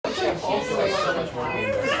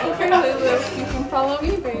Okay, Lulu, you can follow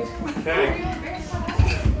me, babe. Okay.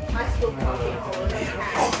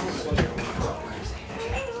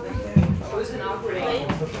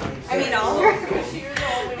 I mean, all.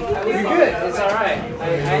 You're good. It's all right. I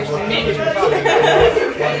actually made it.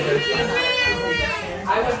 I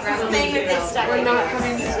was Thing if they stuck. We're not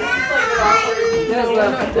coming to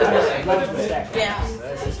Yeah.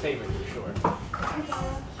 That's his favorite for sure.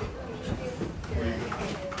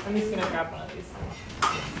 I'm just gonna grab one of these.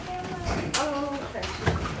 Oh, okay.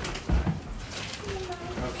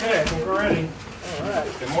 Okay, I think we're ready. All right.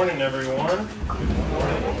 Good morning, everyone. Good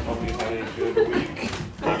morning. Hope you had a good week.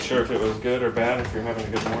 Not sure if it was good or bad, if you're having a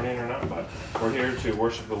good morning or not, but we're here to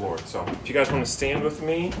worship the Lord. So if you guys want to stand with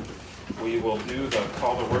me, we will do the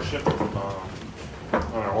call to worship on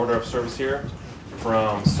our order of service here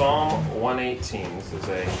from Psalm 118. This is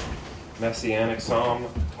a messianic psalm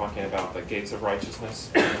talking about the gates of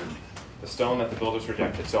righteousness, the stone that the builders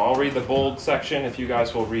rejected. So I'll read the bold section if you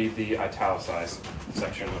guys will read the italicized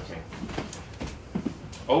section with me.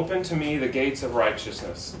 Open to me the gates of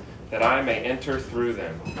righteousness, that I may enter through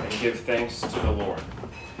them and give thanks to the Lord.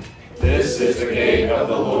 This is the gate of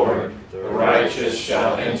the Lord, the righteous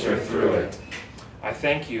shall enter through it. I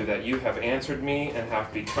thank you that you have answered me and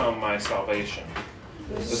have become my salvation.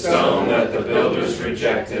 The stone that the builders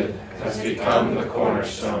rejected has become the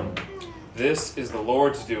cornerstone. This is the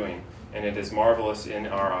Lord's doing, and it is marvelous in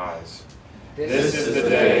our eyes. This is the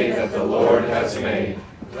day that the Lord has made.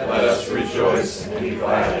 Let us rejoice and be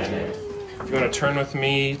glad in it. If you want to turn with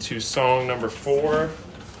me to song number 4,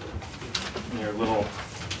 in your little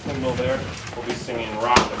hymnal there, we'll be singing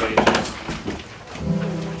Rock of Ages.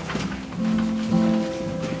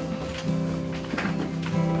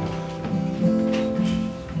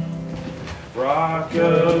 Rock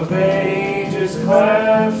of Ages,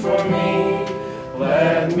 cleft for me,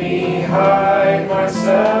 let me hide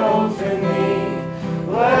myself in thee.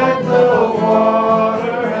 Let the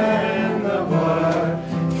water and the blood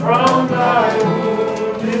from thy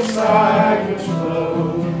wounded side which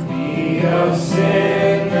flowed be of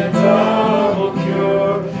sin the double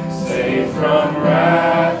cure, save from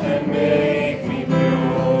wrath and make me pure.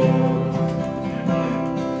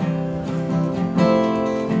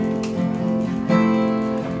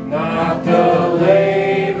 Not the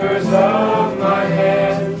labors of my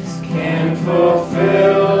hands can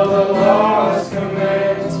fulfill the law's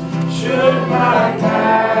commands. Should my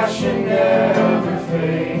passion never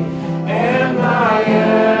fade, and my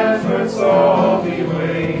efforts all be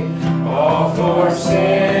weighed, all for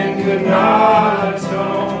sin could not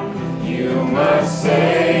atone. You must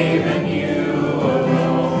save, and you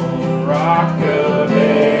alone. Rock of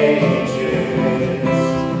ages,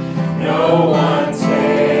 no one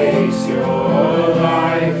takes your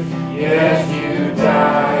life, yet you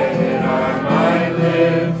died that I might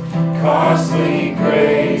live. Costly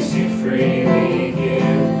grace you freely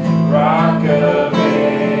give. Rock of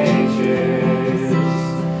ages,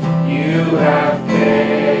 you have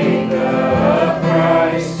paid the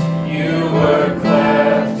price. You were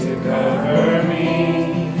cleft to cover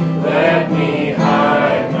me. Let me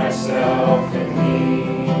hide myself in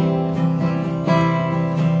thee.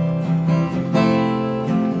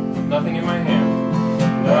 Nothing in my hand.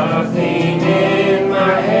 Nothing in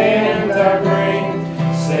my hand I bring,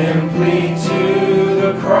 simply to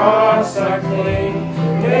the cross I cling.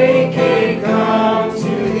 Naked come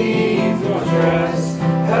to thee for dress,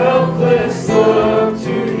 helpless look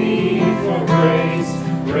to thee for grace.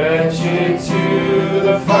 Wretched to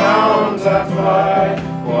the fount I fly,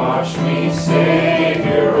 wash me,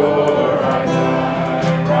 Savior, or I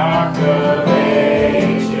die. Rock of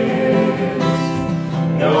ages,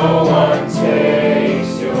 no one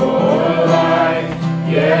takes your life,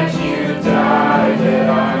 yet you died that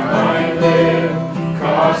I might live.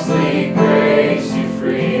 Costly grace you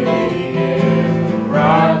freely give.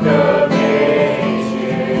 Rock of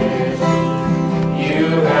ages, you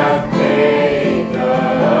have paid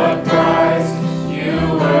the price. You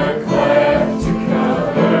were cleft to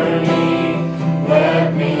cover me.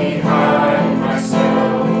 Let me hide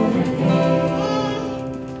myself in thee.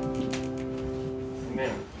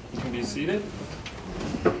 Amen. You can be seated.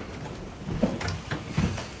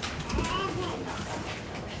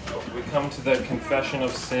 We come to the confession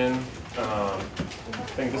of sin.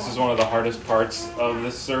 I think this is one of the hardest parts of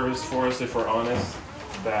this service for us, if we're honest,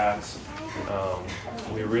 that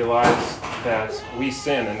we realize that we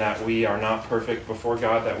sin and that we are not perfect before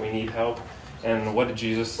God, that we need help. And what did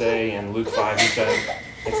Jesus say in Luke 5? He said,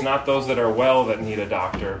 it's not those that are well that need a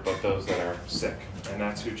doctor, but those that are sick. And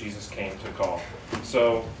that's who Jesus came to call.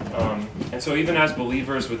 So even as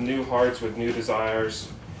believers with new hearts, with new desires,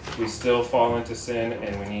 we still fall into sin,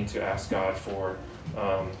 and we need to ask God for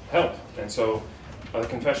help. And so the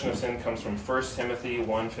confession of sin comes from 1 Timothy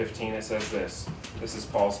 1:15. It says this. This is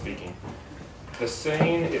Paul speaking. The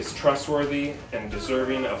saying is trustworthy and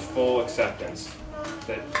deserving of full acceptance,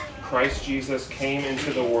 that Christ Jesus came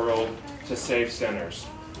into the world to save sinners,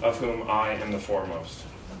 of whom I am the foremost.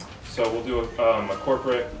 So we'll do a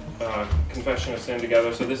corporate confession of sin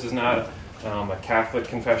together. So this is not a Catholic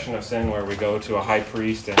confession of sin where we go to a high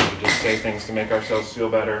priest and we just say things to make ourselves feel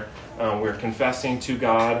better. We're confessing to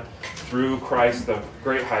God through Christ, the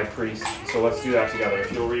great high priest. So let's do that together.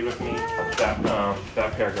 If you'll read with me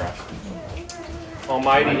that paragraph.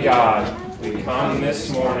 Almighty God, we come this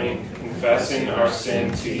morning confessing our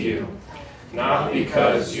sin to you, not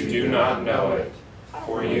because you do not know it,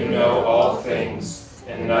 for you know all things,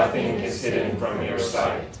 and nothing is hidden from your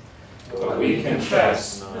sight. But we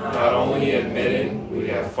confess, not only admitting we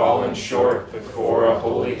have fallen short before a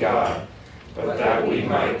holy God, but that we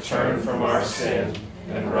might turn from our sin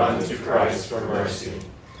and run to Christ for mercy.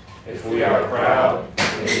 If we are proud,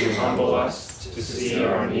 may you humble us to see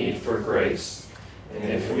our need for grace. And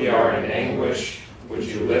if we are in anguish, would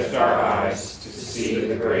you lift our eyes to see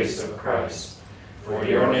the grace of Christ? For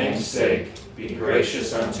your name's sake, be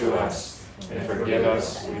gracious unto us, and forgive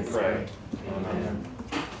us, we pray. Amen.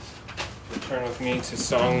 Turn with me to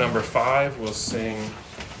song number 5. We'll sing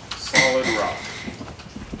Solid Rock.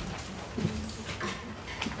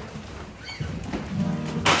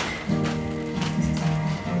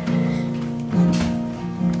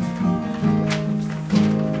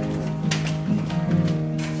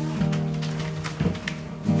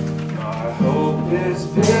 Is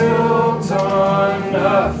built on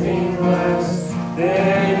nothing less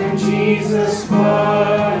than Jesus'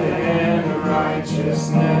 blood and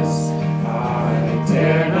righteousness. I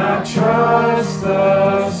dare not trust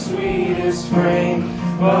the sweetest frame,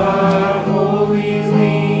 but wholly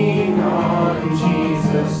lean on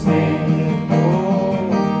Jesus' name.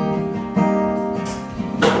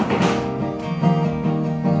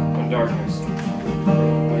 When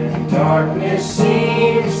darkness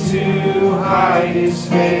seems to hide his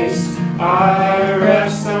face, I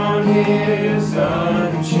rest on his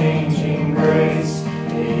unchanging grace.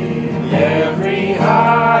 In every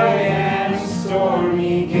high and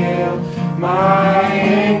stormy gale, my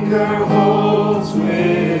anchor holds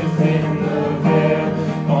within the veil.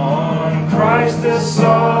 On Christ the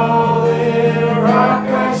solid rock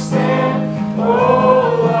I stand,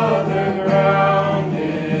 all other ground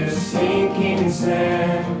is sinking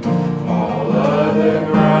sand. All other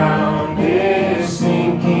ground is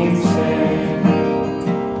sinking sand.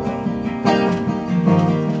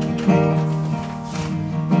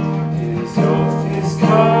 His oath, his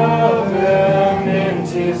covenant,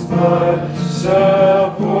 his blood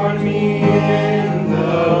support me in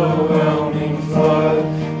the whelming flood.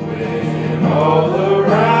 When all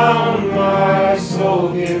around my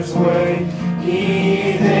soul gives way,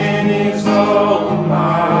 he then is all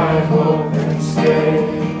my hope and stay.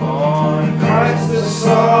 On Christ the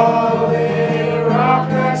solid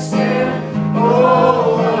rock I stand,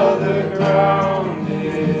 all other ground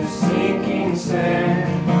is sinking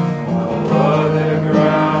sand. All other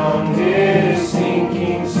ground is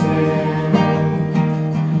sinking sand.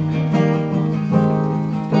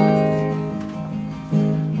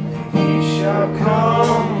 When he shall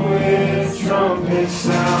come with trumpet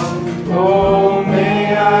sound, oh,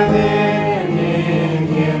 may I then in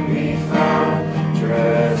him be found,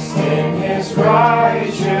 dressed in his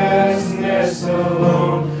righteousness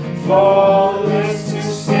alone, faultless to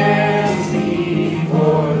stand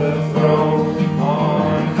before the throne.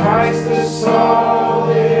 On Christ the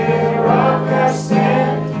solid rock I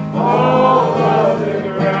stand, all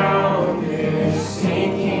other ground is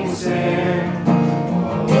sinking sand.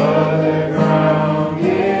 All other ground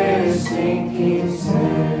is sinking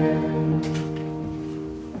sand.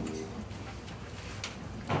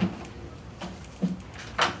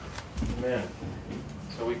 Amen.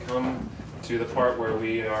 So we come to the part where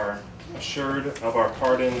we are assured of our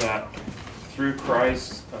pardon, that through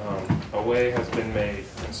Christ a way has been made.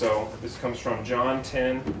 And so this comes from John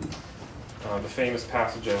 10, the famous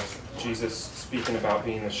passage of Jesus speaking about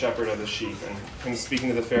being the shepherd of the sheep. And him speaking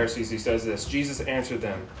to the Pharisees, he says this: Jesus answered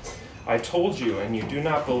them, I told you, and you do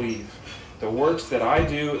not believe. The works that I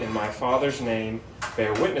do in my Father's name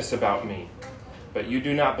bear witness about me. But you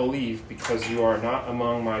do not believe because you are not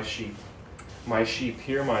among my sheep. My sheep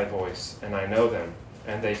hear my voice, and I know them,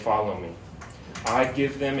 and they follow me. I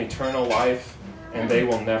give them eternal life, and they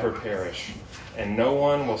will never perish, and no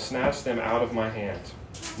one will snatch them out of my hand.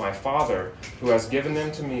 My Father, who has given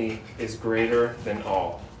them to me, is greater than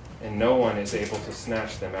all, and no one is able to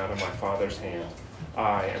snatch them out of my Father's hand.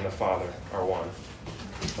 I and the Father are one.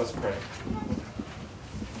 Let's pray.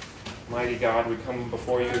 Mighty God, we come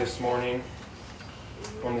before you this morning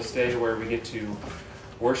on this day where we get to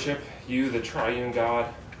worship you, the triune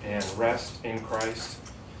God, and rest in Christ.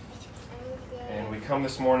 And we come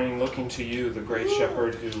this morning looking to you, the great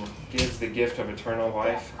shepherd who gives the gift of eternal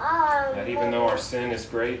life, that even though our sin is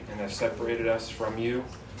great and has separated us from you,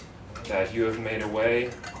 that you have made a way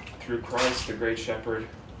through Christ, the great shepherd,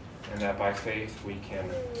 and that by faith we can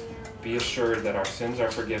be assured that our sins are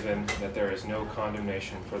forgiven, that there is no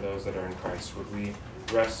condemnation for those that are in Christ. Would we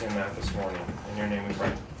rest in that this morning? In your name we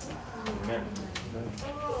pray. Amen.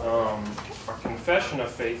 Our confession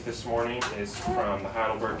of faith this morning is from the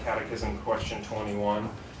Heidelberg Catechism, question 21.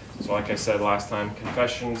 So like I said last time,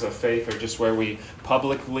 confessions of faith are just where we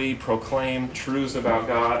publicly proclaim truths about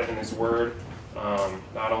God and His Word,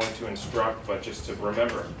 not only to instruct, but just to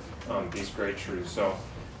remember these great truths. So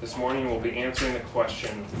this morning we'll be answering the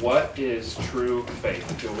question, what is true faith?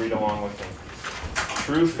 If you'll read along with me.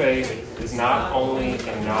 True faith is not only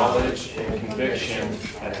a knowledge and conviction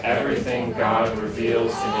that everything God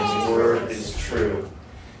reveals in His Word is true.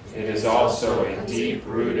 It is also a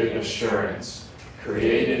deep-rooted assurance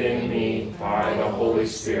created in me by the Holy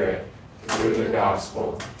Spirit through the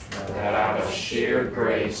gospel, that out of sheer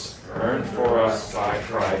grace earned for us by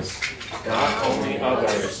Christ, not only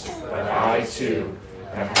others, but I too,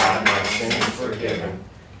 have had my sins forgiven,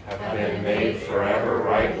 have been made forever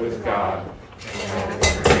right with God, and have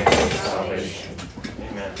been granted salvation.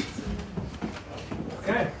 Amen.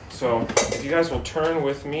 Okay, so if you guys will turn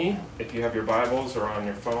with me, if you have your Bibles or on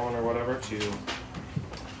your phone or whatever, to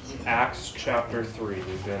Acts chapter 3.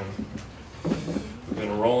 We've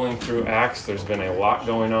been rolling through Acts. There's been a lot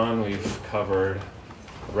going on. We've covered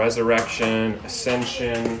resurrection,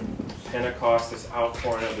 ascension, Pentecost, this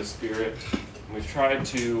outpouring of the Spirit. And we've tried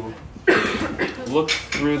to look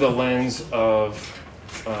through the lens of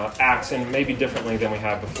Acts, and maybe differently than we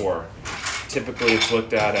have before. Typically it's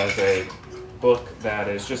looked at as a book that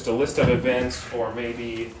is just a list of events, or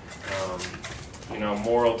maybe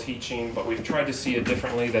moral teaching, but we've tried to see it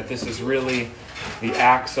differently, that this is really the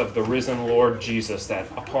acts of the risen Lord Jesus, that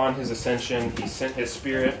upon His ascension He sent His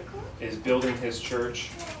Spirit, is building His church.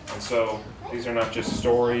 And so these are not just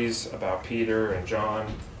stories about Peter and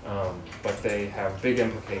John, but they have big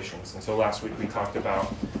implications. And so last week we talked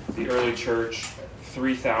about the early church,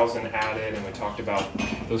 3,000 added, and we talked about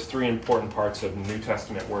those three important parts of New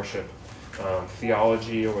Testament worship.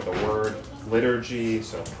 Theology, or the Word, liturgy,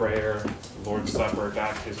 so prayer, Lord's Supper,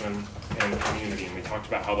 baptism, and community. And we talked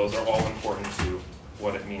about how those are all important to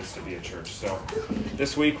what it means to be a church. So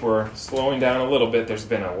this week we're slowing down a little bit. There's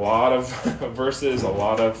been a lot of verses, a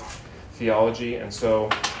lot of theology, and so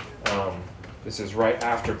this is right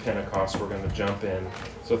after Pentecost. We're going to jump in.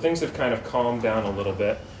 So things have kind of calmed down a little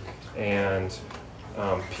bit, and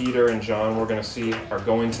Peter and John, we're going to see, are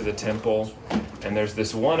going to the temple, and there's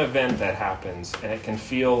this one event that happens, and it can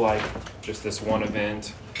feel like just this one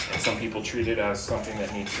event, and some people treat it as something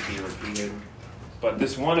that needs to be repeated. But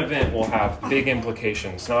this one event will have big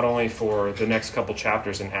implications, not only for the next couple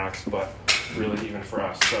chapters in Acts, but really even for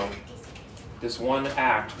us. So this one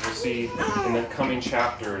act, we'll see in the coming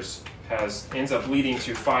chapters, ends up leading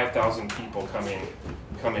to 5,000 people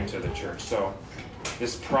coming to the church. So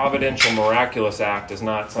this providential, miraculous act is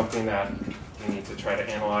not something that we need to try to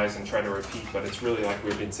analyze and try to repeat, but it's really, like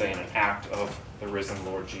we've been saying, an act of the risen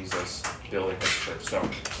Lord Jesus building His church. So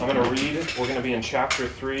I'm going to read it. We're going to be in chapter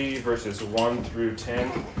 3, verses 1 through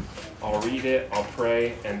 10. I'll read it, I'll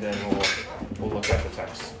pray, and then we'll look at the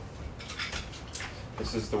text.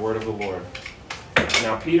 This is the word of the Lord.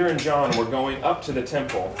 Now Peter and John were going up to the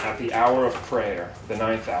temple at the hour of prayer, the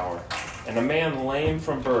 9th hour, and a man lame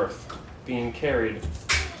from birth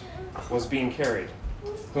was being carried,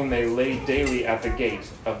 whom they laid daily at the gate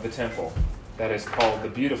of the temple, that is called the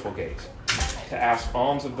Beautiful Gate, to ask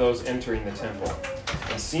alms of those entering the temple.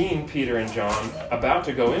 And seeing Peter and John about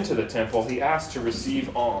to go into the temple, he asked to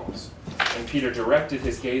receive alms. And Peter directed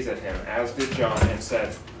his gaze at him, as did John, and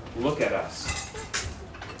said, "Look at us."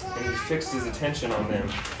 And he fixed his attention on them,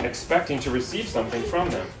 expecting to receive something from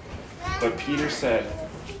them. But Peter said,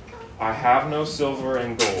 "I have no silver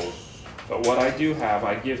and gold, but what I do have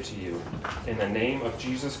I give to you. In the name of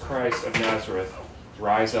Jesus Christ of Nazareth,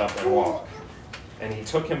 rise up and walk." And he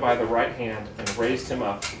took him by the right hand and raised him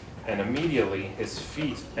up, and immediately his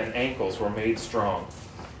feet and ankles were made strong.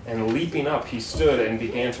 And leaping up, he stood and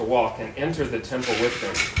began to walk, and entered the temple with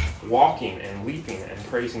them, walking and leaping and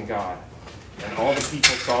praising God. And all the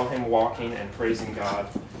people saw him walking and praising God,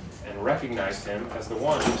 and recognized him as the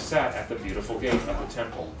one who sat at the beautiful gate of the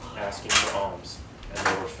temple, asking for alms. And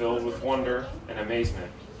they were filled with wonder and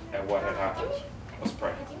amazement at what had happened. Let's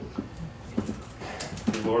pray.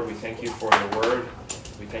 Lord, we thank you for your word.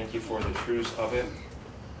 We thank you for the truths of it.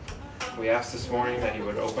 We ask this morning that you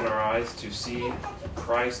would open our eyes to see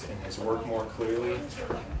Christ and his work more clearly.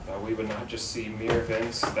 We would not just see mere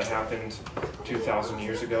events that happened 2,000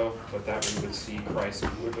 years ago, but that we would see Christ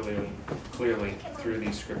clearly through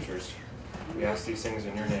these scriptures. We ask these things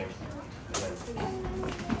in your name. Amen.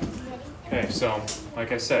 Okay, so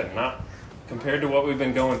like I said, not compared to what we've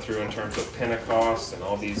been going through in terms of Pentecost and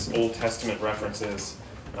all these Old Testament references,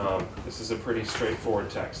 this is a pretty straightforward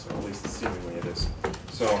text, or at least seemingly it is.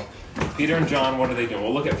 So Peter and John, what do they do?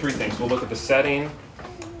 We'll look at three things. We'll look at the setting,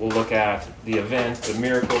 we'll look at the event, the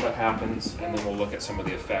miracle that happens, and then we'll look at some of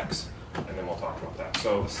the effects, and then we'll talk about that.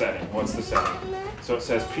 So the setting, what's the setting? So it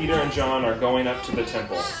says Peter and John are going up to the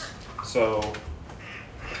temple. So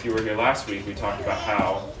if you were here last week, we talked about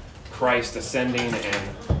how Christ ascending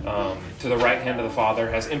and to the right hand of the Father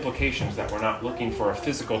has implications that we're not looking for a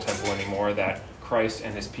physical temple anymore, that Christ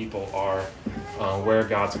and his people are where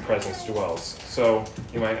God's presence dwells. So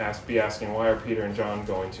you might be asking, why are Peter and John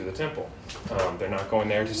going to the temple? They're not going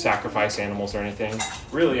there to sacrifice animals or anything.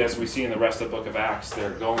 Really, as we see in the rest of the book of Acts,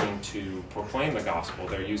 they're going to proclaim the gospel.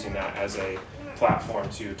 They're using that as a platform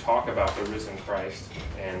to talk about the risen Christ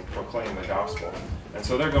and proclaim the gospel. And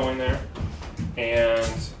so they're going there,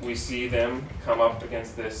 and we see them come up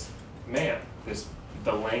against this man,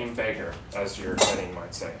 the lame beggar, as your heading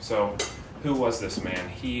might say. So who was this man?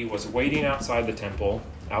 He was waiting outside the temple,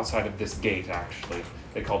 outside of this gate, actually.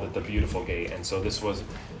 They called it the Beautiful Gate. And so this was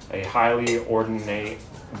a highly ornate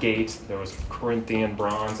gate. There was Corinthian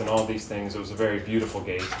bronze and all these things. It was a very beautiful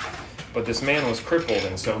gate. But this man was crippled,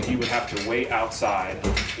 and so he would have to wait outside.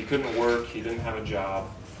 He couldn't work. He didn't have a job.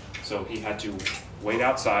 So he had to wait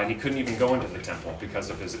outside. He couldn't even go into the temple because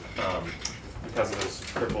of his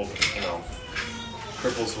crippled,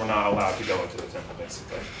 cripples were not allowed to go into the temple,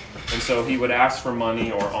 basically. And so he would ask for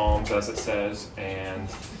money or alms, as it says, and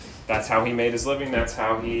that's how he made his living. That's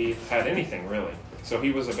how he had anything, really. So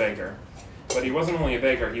he was a beggar. But he wasn't only a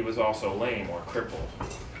beggar, he was also lame or crippled.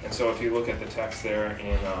 And so if you look at the text there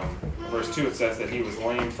in verse 2, it says that he was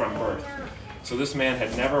lame from birth. So this man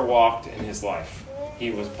had never walked in his life. He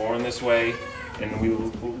was born this way,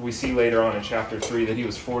 and we see later on in chapter 3 that he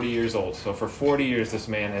was 40 years old. So for 40 years, this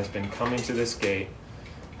man has been coming to this gate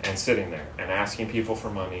and sitting there and asking people for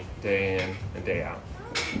money day in and day out,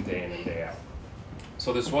 day in and day out.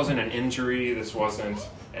 So this wasn't an injury, this wasn't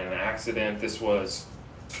an accident,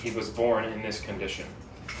 he was born in this condition.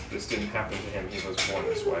 This didn't happen to him, he was born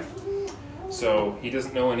this way. So he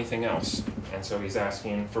doesn't know anything else, and so he's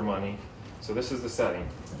asking for money. So this is the setting.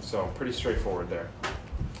 So pretty straightforward there.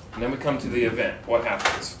 And then we come to the event. What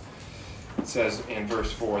happens? It says in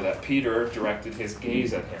verse 4 that Peter directed his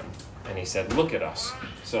gaze at him, and he said, "Look at us."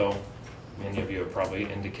 So many of you have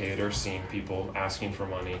probably indicated or seen people asking for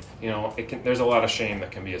money. There's a lot of shame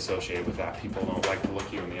that can be associated with that. People don't like to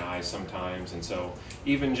look you in the eyes sometimes, and so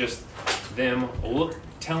even just them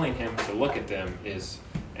telling him to look at them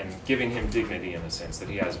and giving him dignity in the sense that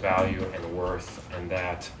he has value and worth, and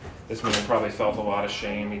that this man probably felt a lot of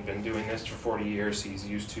shame. He'd been doing this for 40 years. He's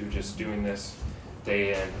used to just doing this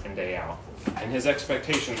day in and day out. And his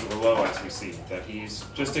expectations were low, as we see, that he's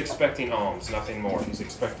just expecting alms, nothing more. He's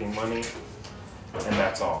expecting money, and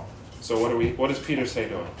that's all. So what does Peter say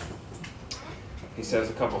to him? He says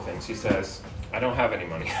a couple things. He says, "I don't have any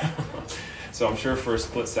money." So I'm sure for a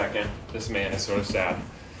split second, this man is sort of sad.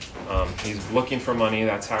 He's looking for money.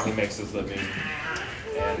 That's how he makes his living.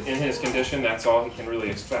 And in his condition, that's all he can really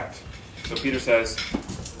expect. So Peter says,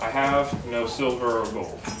 "I have no silver or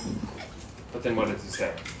gold." But then what does he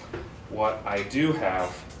say? "What I do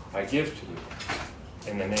have, I give to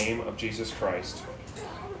you. In the name of Jesus Christ,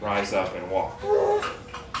 rise up and walk."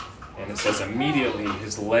 And it says immediately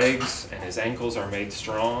his legs and his ankles are made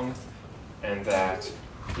strong, and that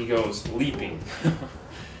he goes leaping.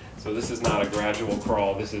 So this is not a gradual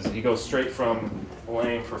crawl. He goes straight from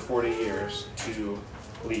lame for 40 years to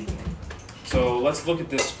leaping. So let's look at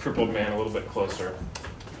this crippled man a little bit closer.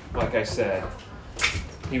 Like I said,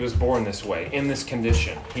 he was born this way, in this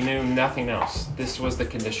condition. He knew nothing else. This was the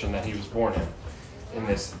condition that he was born in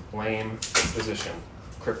this lame position,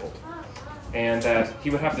 crippled. And that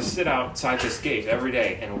he would have to sit outside this gate every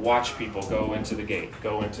day and watch people go into the gate,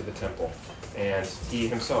 go into the temple. And he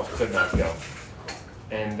himself could not go.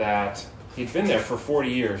 And that he'd been there for 40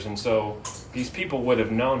 years, and so these people would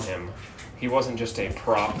have known him. He wasn't just a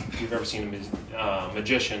prop. If you've ever seen a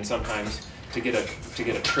magician, sometimes to get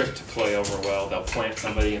a trick to play over well, they'll plant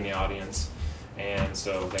somebody in the audience, and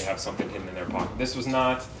so they have something hidden in their pocket. This was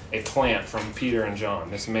not a plant from Peter and John.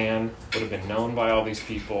 This man would have been known by all these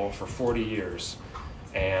people for 40 years.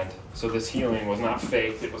 And so this healing was not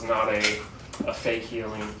faked. It was not a fake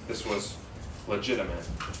healing. This was legitimate.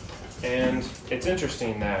 And it's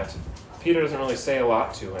interesting that Peter doesn't really say a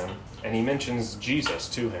lot to him, and he mentions Jesus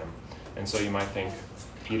to him. And so you might think,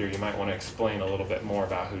 Peter, you might want to explain a little bit more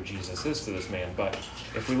about who Jesus is to this man. But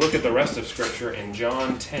if we look at the rest of Scripture in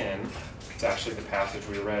John 10, it's actually the passage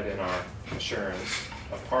we read in our assurance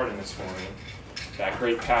of pardon this morning. That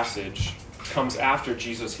great passage comes after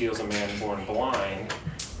Jesus heals a man born blind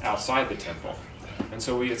outside the temple. And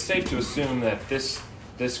so it's safe to assume that this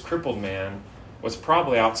crippled man was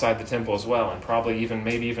probably outside the temple as well, and probably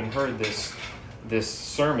maybe even heard this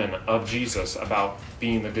sermon of Jesus about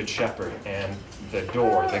being the good shepherd and the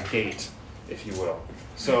door, the gate, if you will.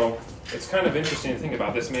 So it's kind of interesting to think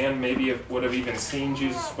about. This man maybe would have even seen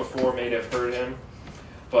Jesus before, may have heard him,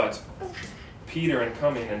 but Peter, in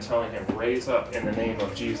coming and telling him, raise up in the name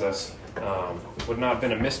of Jesus, would not have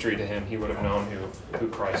been a mystery to him. He would have known who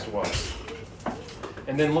Christ was.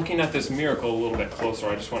 And then looking at this miracle a little bit closer,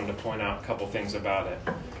 I just wanted to point out a couple things about it.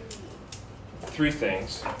 3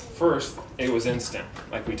 things. First, it was instant,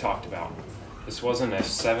 like we talked about. This wasn't a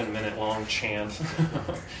 7-minute long chant.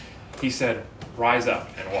 He said, rise up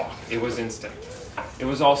and walk. It was instant. It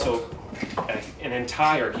was also an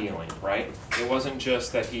entire healing, right? It wasn't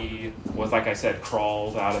just that he was, like I said,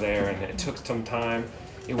 crawled out of there and it took some time.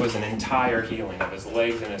 It was an entire healing of his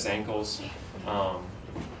legs and his ankles.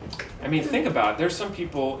 Think about it. There's some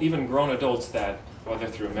people, even grown adults, that whether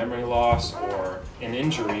through memory loss or an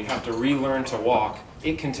injury, have to relearn to walk.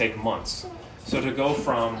 It can take months. So to go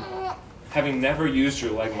from having never used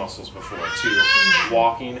your leg muscles before to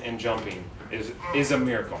walking and jumping is a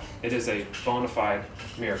miracle. It is a bona fide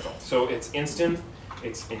miracle. So it's instant,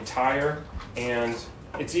 it's entire, and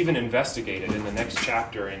it's even investigated in the next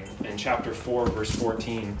chapter. In chapter 4, verse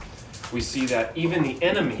 14, we see that even the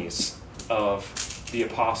enemies of the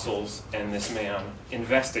apostles and this man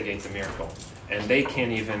investigate the miracle, and they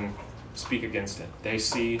can't even speak against it. They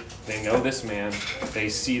know this man, they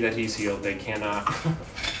see that he's healed, they cannot,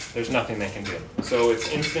 there's nothing they can do. So it's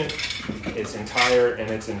instant, it's entire, and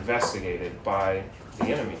it's investigated by the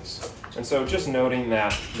enemies. And so just noting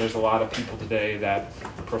that there's a lot of people today that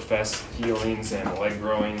profess healings and leg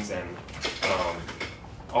growings and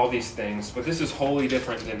all these things, but this is wholly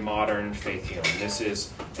different than modern faith healing. This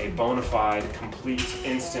is a bona fide, complete,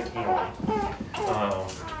 instant healing.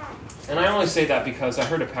 And I only say that because I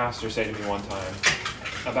heard a pastor say to me one time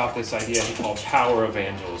about this idea he called power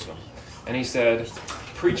evangelism. And he said,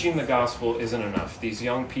 preaching the gospel isn't enough. These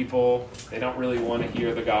young people, they don't really want to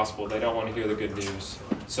hear the gospel. They don't want to hear the good news.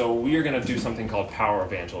 So we are going to do something called power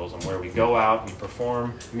evangelism, where we go out, we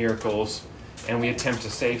perform miracles, and we attempt to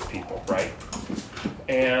save people, right?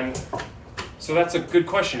 And so that's a good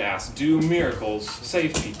question to ask. Do miracles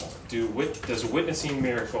save people? Does witnessing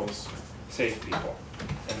miracles save people?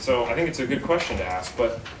 And so I think it's a good question to ask,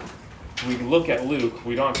 but we look at Luke,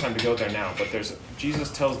 we don't have time to go there now, but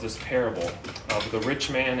Jesus tells this parable of the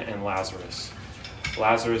rich man and Lazarus.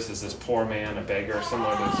 Lazarus is this poor man, a beggar,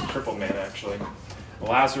 similar to this crippled man actually.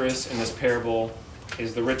 Lazarus in this parable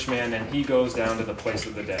is the rich man, and he goes down to the place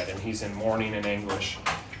of the dead, and he's in mourning and anguish.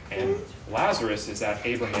 And Lazarus is at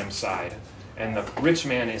Abraham's side, and the rich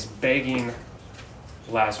man is begging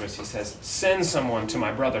Lazarus. He says, send someone to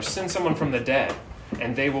my brother, send someone from the dead,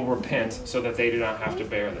 and they will repent so that they do not have to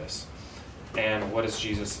bear this. And what does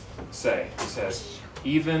Jesus say? He says,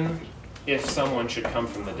 even if someone should come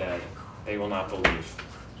from the dead, they will not believe.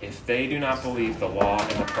 If they do not believe the law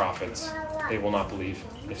and the prophets, they will not believe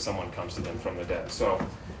if someone comes to them from the dead. So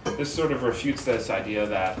this sort of refutes this idea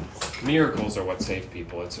that miracles are what save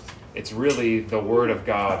people. It's really the word of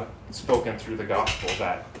God spoken through the gospel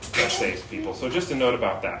that saves people. So just a note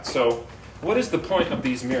about that. So what is the point of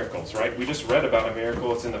these miracles, right? We just read about a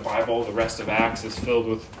miracle. It's in the Bible. The rest of Acts is filled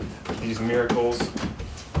with these miracles.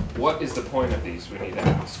 What is the point of these, we need to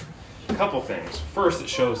ask? A couple things. First, it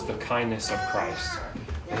shows the kindness of Christ.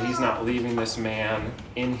 That he's not leaving this man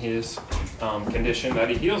in his condition, that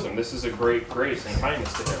he heals him. This is a great grace and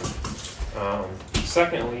kindness to him.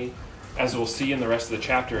 Secondly, as we'll see in the rest of the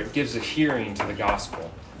chapter, it gives a hearing to the gospel.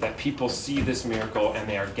 That people see this miracle and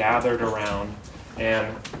they are gathered around.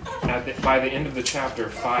 And by the end of the chapter,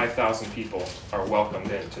 5,000 people are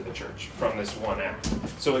welcomed into the church from this one act.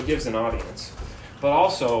 So it gives an audience. But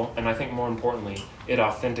also, and I think more importantly, it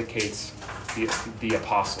authenticates the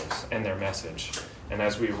apostles and their message. And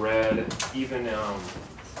as we read, even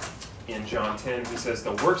in John 10, he says,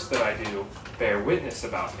 the works that I do bear witness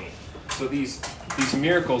about me. So these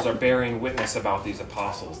miracles are bearing witness about these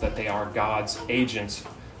apostles, that they are God's agents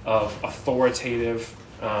of authoritative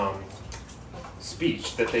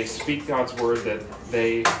speech, that they speak God's word, that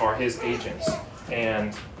they are his agents.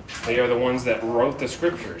 And they are the ones that wrote the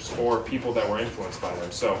scriptures, or people that were influenced by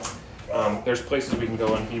them. So there's places we can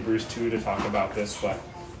go in Hebrews 2 to talk about this, but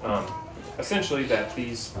essentially that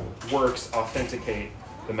these works authenticate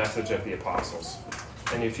the message of the apostles.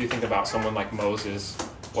 And if you think about someone like Moses,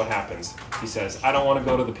 what happens? He says, I don't want to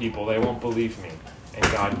go to the people, they won't believe me. And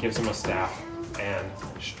God gives him a staff, and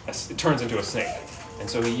it turns into a snake. And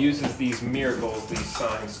so he uses these miracles, these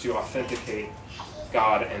signs, to authenticate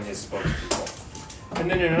God and his spokespeople. And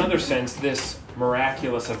then in another sense, this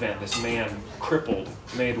miraculous event, this man crippled,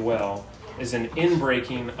 made well, is an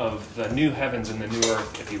inbreaking of the new heavens and the new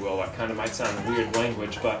earth, if you will. That kind of might sound weird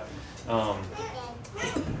language, but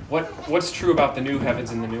what's true about the new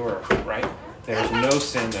heavens and the new earth, right? There's no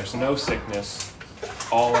sin, there's no sickness,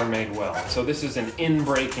 all are made well. So this is an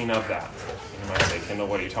inbreaking of that. You might say, Kendall,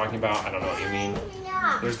 what are you talking about? I don't know what you mean.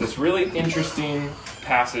 There's this really interesting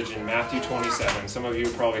passage in Matthew 27. Some of you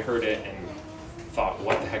probably heard it and thought,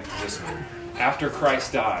 what the heck does this mean? After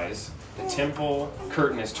Christ dies, the temple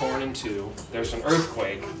curtain is torn in two, there's an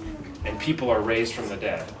earthquake, and people are raised from the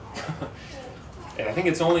dead. And I think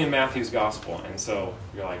it's only in Matthew's gospel, and so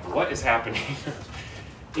you're like, what is happening?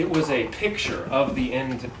 It was a picture of the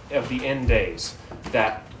end days,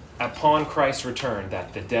 that upon Christ's return,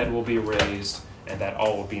 that the dead will be raised and that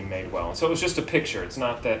all will be made well. And so it was just a picture. It's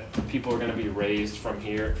not that people are going to be raised from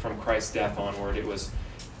Christ's death onward. It was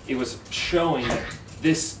showing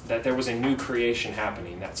that there was a new creation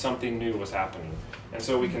happening, that something new was happening. And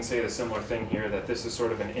so we can say the similar thing here, that this is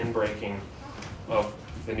sort of an inbreaking of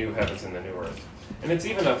the new heavens and the new earth. And it's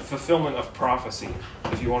even a fulfillment of prophecy.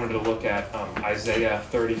 If you wanted to look at Isaiah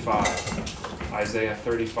 35. Isaiah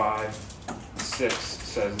 35:6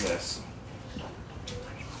 says this.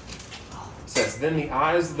 It says, Then the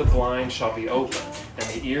eyes of the blind shall be opened, and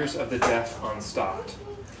the ears of the deaf unstopped.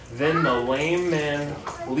 Then the lame man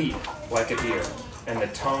leap like a deer, and the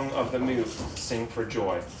tongue of the mute sing for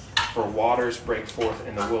joy. For waters break forth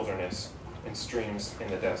in the wilderness, and streams in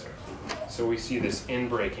the desert. So we see this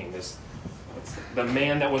inbreaking. The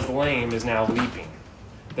man that was lame is now leaping.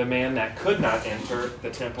 The man that could not enter the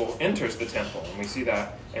temple enters the temple. And we see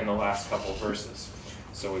that in the last couple of verses.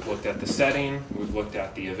 So we've looked at the setting, we've looked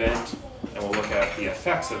at the event, and we'll look at the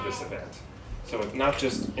effects of this event. So not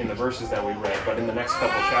just in the verses that we read, but in the next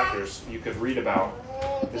couple chapters, you could read about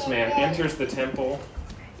this man enters the temple,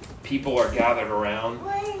 people are gathered around,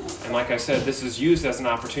 and like I said, this is used as an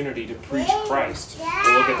opportunity to preach Christ.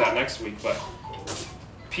 We'll look at that next week, but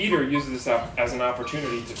Peter uses this as an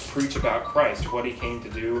opportunity to preach about Christ, what he came to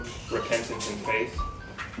do, repentance and faith.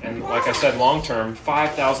 And like I said, long term,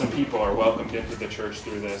 5,000 people are welcomed into the church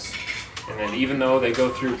through this. And then even though they go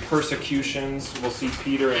through persecutions, we'll see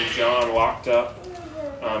Peter and John locked up.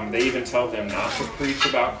 They even tell them not to preach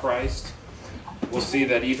about Christ. We'll see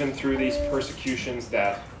that even through these persecutions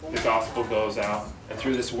that the gospel goes out. And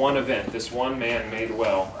through this one event, this one man made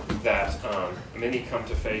well, that many come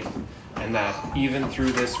to faith. And that even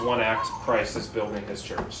through this one act, Christ is building his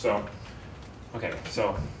church. So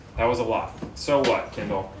that was a lot. So what,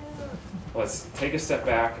 Kendall? Let's take a step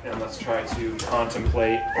back and let's try to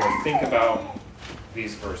contemplate or think about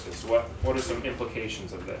these verses. What are some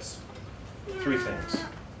implications of this? 3 things.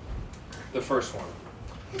 The first one,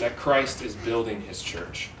 that Christ is building his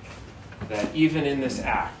church. That even in this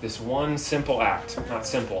act, this one simple act, not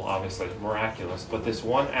simple, obviously, miraculous, but this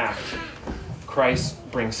one act, Christ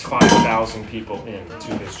brings 5,000 people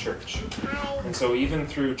into his church. And so even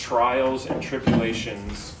through trials and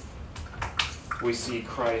tribulations, we see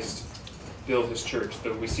Christ build his church.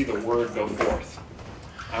 We see the word go forth.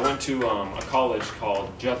 I went to a college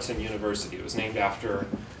called Judson University. It was named after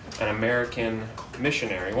an American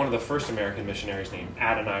missionary, one of the first American missionaries named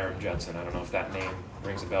Adoniram Judson. I don't know if that name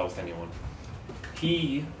rings a bell with anyone.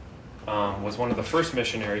 He was one of the first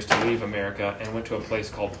missionaries to leave America and went to a place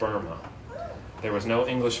called Burma. There was no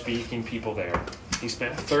English-speaking people there. He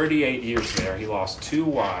spent 38 years there. He lost 2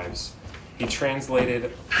 wives. He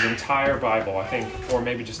translated the entire Bible, I think, or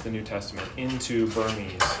maybe just the New Testament, into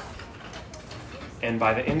Burmese. And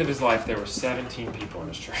by the end of his life, there were 17 people in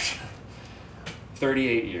his church.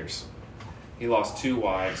 38 years. He lost 2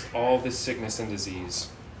 wives, all this sickness and disease,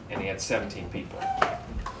 and he had 17 people.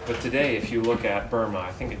 But today, if you look at Burma,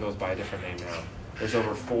 I think it goes by a different name now, there's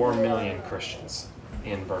over 4 million Christians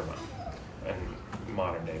in Burma, in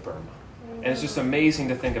modern-day Burma. And it's just amazing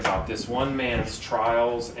to think about this one man's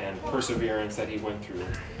trials and perseverance that he went through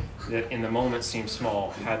that in the moment seemed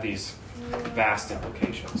small had these vast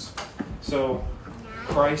implications. So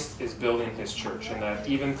Christ is building his church, and that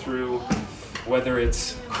even through whether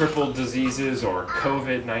it's crippled diseases or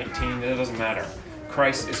COVID-19, it doesn't matter.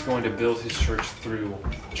 Christ is going to build his church through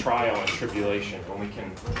trial and tribulation, when we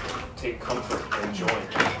can take comfort and joy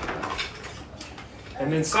in him.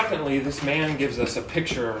 And then secondly, this man gives us a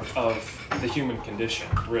picture of the human condition,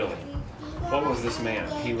 really. What was this man?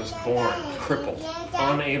 He was born crippled,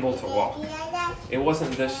 unable to walk. It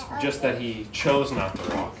wasn't just that he chose not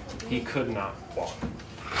to walk. He could not walk.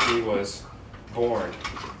 He was born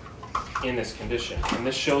in this condition. And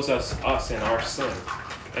this shows us in our sin.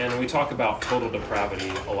 And we talk about total depravity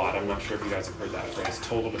a lot. I'm not sure if you guys have heard that phrase,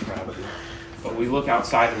 total depravity. But we look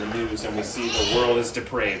outside in the news and we see the world is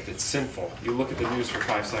depraved. It's sinful. You look at the news for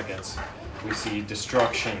 5 seconds. We see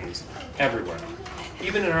destructions everywhere.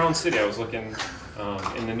 Even in our own city, I was looking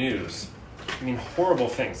in the news. I mean, horrible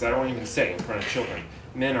things that I don't even say in front of children.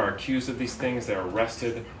 Men are accused of these things. They're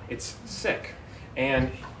arrested. It's sick.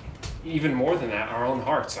 And even more than that, our own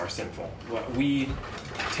hearts are sinful. We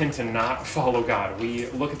tend to not follow God. We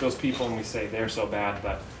look at those people and we say they're so bad,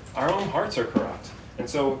 but our own hearts are corrupt. And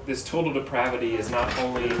so this total depravity is not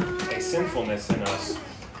only a sinfulness in us,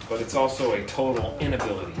 but it's also a total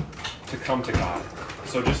inability to come to God.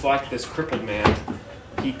 So just like this crippled man,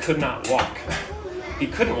 he could not walk. He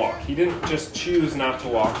couldn't walk. He didn't just choose not to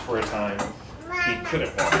walk for a time. He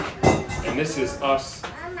couldn't walk. And this is us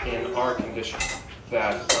in our condition.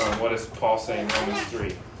 That, what does Paul say in Romans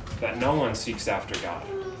 3? That no one seeks after God.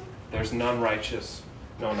 There's none righteous,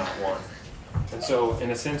 no, not one. And so,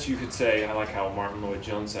 in a sense, you could say, I like how Martin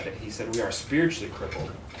Lloyd-Jones said it, he said we are spiritually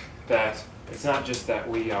crippled. That it's not just that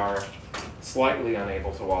we are slightly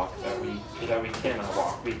unable to walk, that we cannot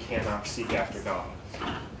walk, we cannot seek after God.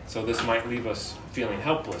 So this might leave us feeling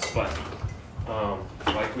helpless, but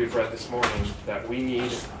like we've read this morning, that we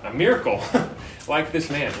need a miracle. Like this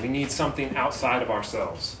man, we need something outside of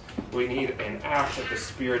ourselves. We need an act of the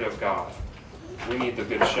Spirit of God. We need the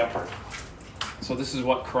Good Shepherd. So this is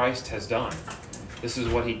what Christ has done. This is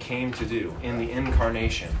what he came to do in the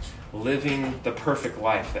incarnation, living the perfect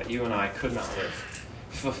life that you and I could not live,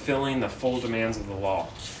 fulfilling the full demands of the law,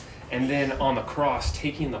 and then on the cross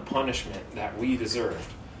taking the punishment that we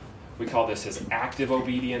deserved. We call this his active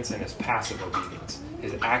obedience and his passive obedience.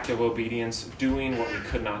 His active obedience, doing what we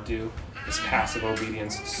could not do. His passive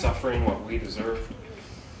obedience, suffering what we deserved.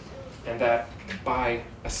 And that by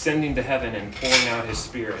ascending to heaven and pouring out his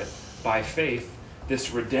Spirit, by faith,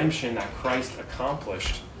 this redemption that Christ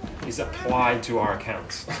accomplished is applied to our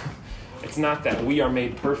accounts. It's not that we are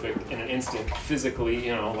made perfect in an instant physically,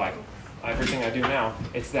 like everything I do now.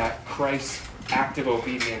 It's that Christ's active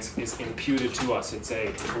obedience is imputed to us. It's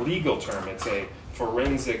a legal term. It's a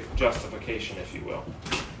forensic justification, if you will.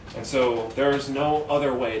 And so there is no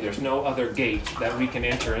other way, there's no other gate that we can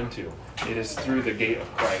enter into. It is through the gate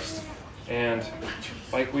of Christ. And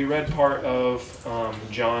like we read part of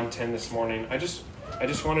John 10 this morning, I just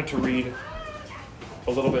wanted to read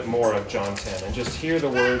a little bit more of John 10 and just hear the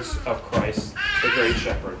words of Christ, the great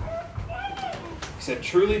shepherd. He said,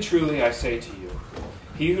 "Truly, truly, I say to you,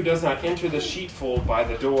 he who does not enter the sheepfold by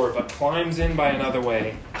the door, but climbs in by another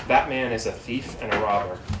way, that man is a thief and a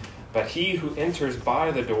robber. But he who enters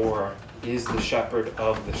by the door is the shepherd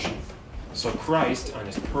of the sheep." So Christ, on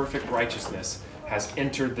his perfect righteousness, has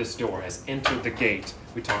entered this door, has entered the gate.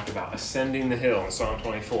 We talked about ascending the hill in Psalm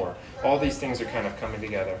 24. All these things are kind of coming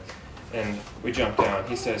together. And we jump down.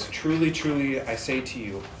 He says, "Truly, truly, I say to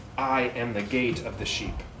you, I am the gate of the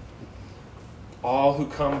sheep. All who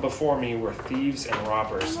come before me were thieves and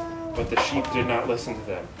robbers, but the sheep did not listen to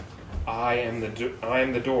them. I am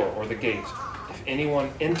the door, or the gate. If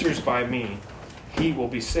anyone enters by me, he will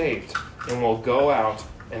be saved, and will go out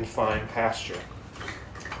and find pasture.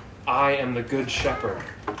 I am the good shepherd.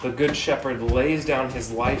 The good shepherd lays down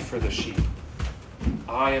his life for the sheep.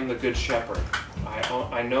 I am the good shepherd.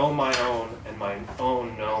 I know my own, and my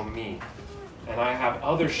own know me. And I have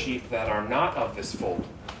other sheep that are not of this fold,"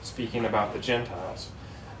 speaking about the Gentiles.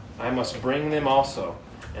 "I must bring them also,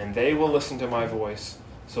 and they will listen to my voice,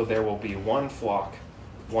 so there will be one flock,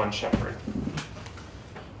 one shepherd."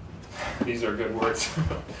 These are good words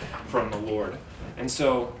from the Lord. And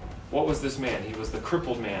so, what was this man? He was the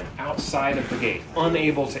crippled man outside of the gate,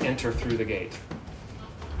 unable to enter through the gate.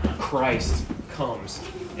 Christ comes,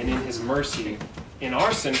 and in his mercy, in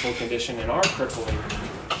our sinful condition, in our crippling,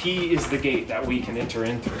 he is the gate that we can enter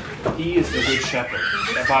in through. He is the good shepherd,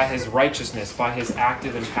 that by his righteousness, by his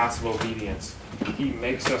active and passive obedience, he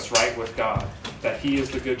makes us right with God. That he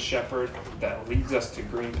is the good shepherd that leads us to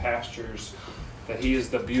green pastures. That he is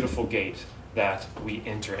the beautiful gate that we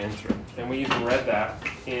enter in through. And we even read that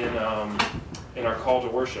in our call to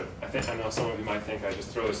worship. I know some of you might think I just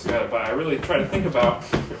throw this together, but I really try to think about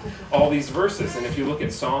all these verses. And if you look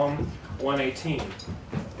at Psalm 118,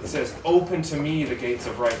 it says, "Open to me the gates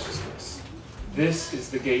of righteousness. This is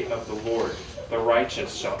the gate of the Lord. The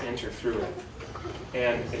righteous shall enter through it."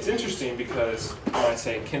 And it's interesting because when I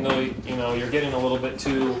say, Kendall, you're getting a little bit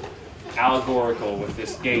too allegorical with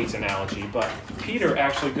this gate analogy, but Peter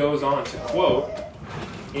actually goes on to quote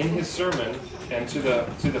in his sermon and to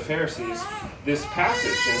the Pharisees this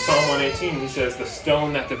passage in Psalm 118. He says, "The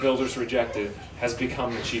stone that the builders rejected has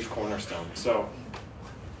become the chief cornerstone." So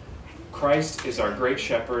Christ is our great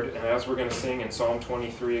shepherd, and as we're going to sing in Psalm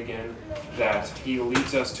 23 again, that he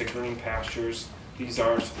leads us to green pastures. These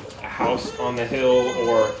aren't a house on the hill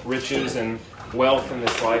or riches and wealth in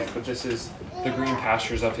this life, but this is the green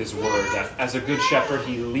pastures of his word. That as a good shepherd,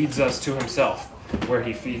 he leads us to himself, where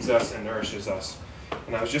he feeds us and nourishes us.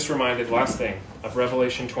 And I was just reminded, last thing, of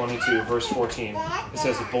Revelation 22, verse 14. It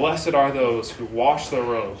says, "Blessed are those who wash their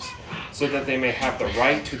robes, so that they may have the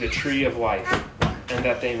right to the tree of life, and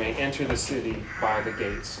that they may enter the city by the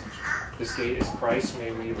gates." This gate is Christ.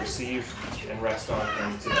 May we receive and rest on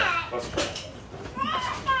him today. Let's pray.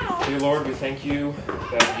 Dear Lord, we thank you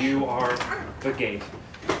that you are the gate,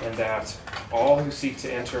 and that all who seek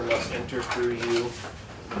to enter must enter through you,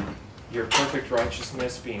 your perfect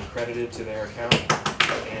righteousness being credited to their account,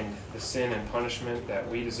 and the sin and punishment that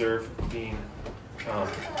we deserve being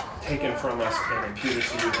taken from us and imputed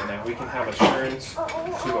to you, and that we can have assurance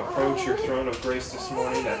to approach your throne of grace this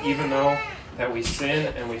morning, that even though that we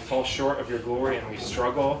sin and we fall short of your glory and we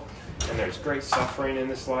struggle, and there's great suffering in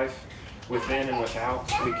this life, within and without,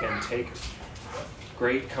 we can take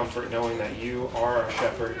great comfort knowing that you are our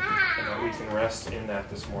shepherd and that we can rest in that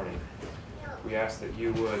this morning. We ask that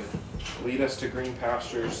you would lead us to green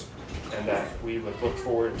pastures and that we would look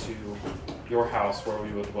forward to your house where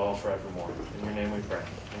we will dwell forevermore. In your name we pray.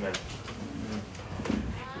 Amen.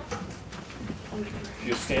 If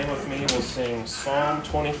you stand with me, we'll sing Psalm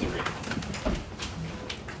 23.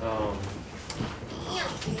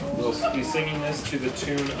 We'll be singing this to the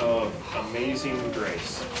tune of Amazing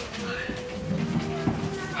Grace.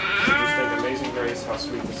 Just think, Amazing Grace, how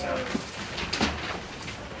sweet the sound.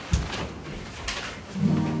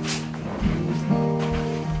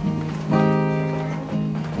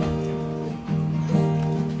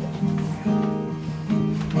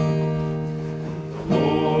 The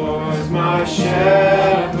Lord's my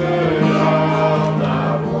shepherd, I'll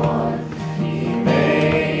not want. He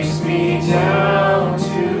makes me down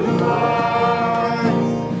to lie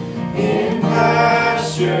in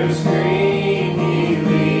pastures green. He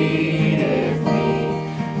leadeth me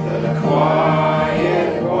the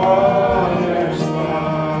quiet waters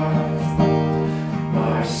by.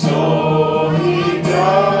 My soul he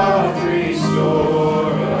doth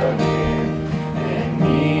restore again, and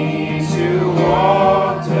me to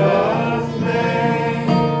walk doth make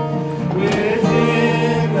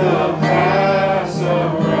within the paths of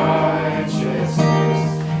righteousness,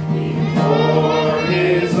 he for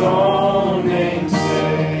his own name's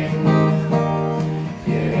sake.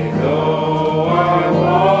 Yea, though I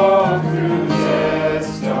walk through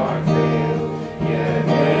death's dark vale, yet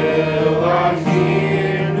will I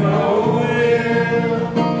fear no ill,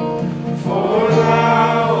 for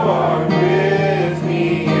thou art with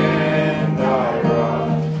me, and thy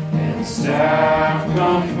rod and staff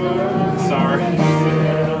comfort. Sorry.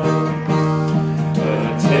 The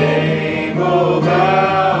table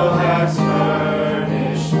thou hast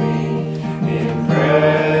furnished me in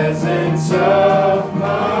presence of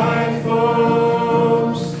my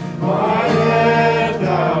foes. My head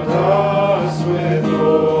thou dost with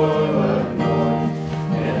oil anoint,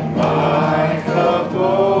 and my cup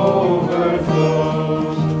overflows.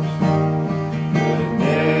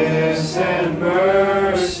 Goodness and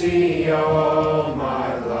mercy all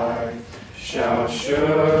my life shall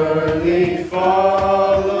surely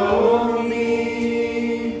follow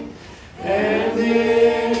me, and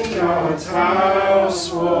in God's house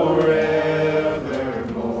forevermore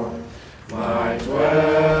my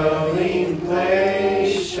dwelling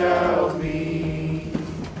place shall be.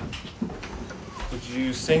 Would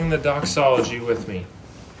you sing the doxology with me?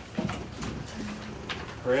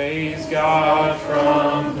 Praise God,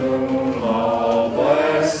 from whom all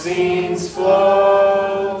blessings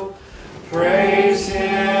flow. Praise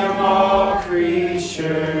him, all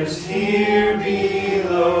creatures here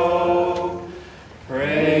below.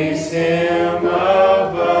 Praise him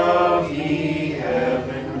above, ye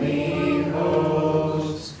heavenly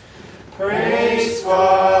hosts. Praise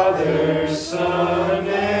Father, Son,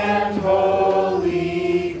 and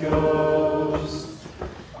Holy Ghost.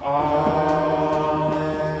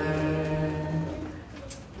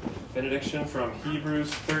 from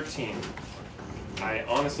Hebrews 13. I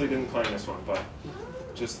honestly didn't plan this one, but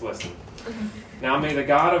just listen. Now may the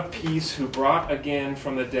God of peace, who brought again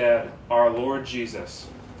from the dead our Lord Jesus,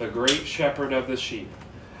 the great shepherd of the sheep,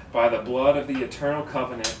 by the blood of the eternal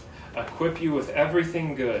covenant, equip you with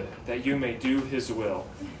everything good, that you may do his will,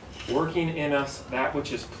 working in us that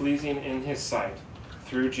which is pleasing in his sight,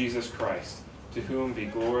 through Jesus Christ, to whom be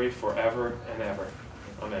glory forever and ever.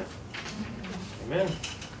 Amen. Amen.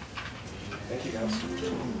 Thank you, guys.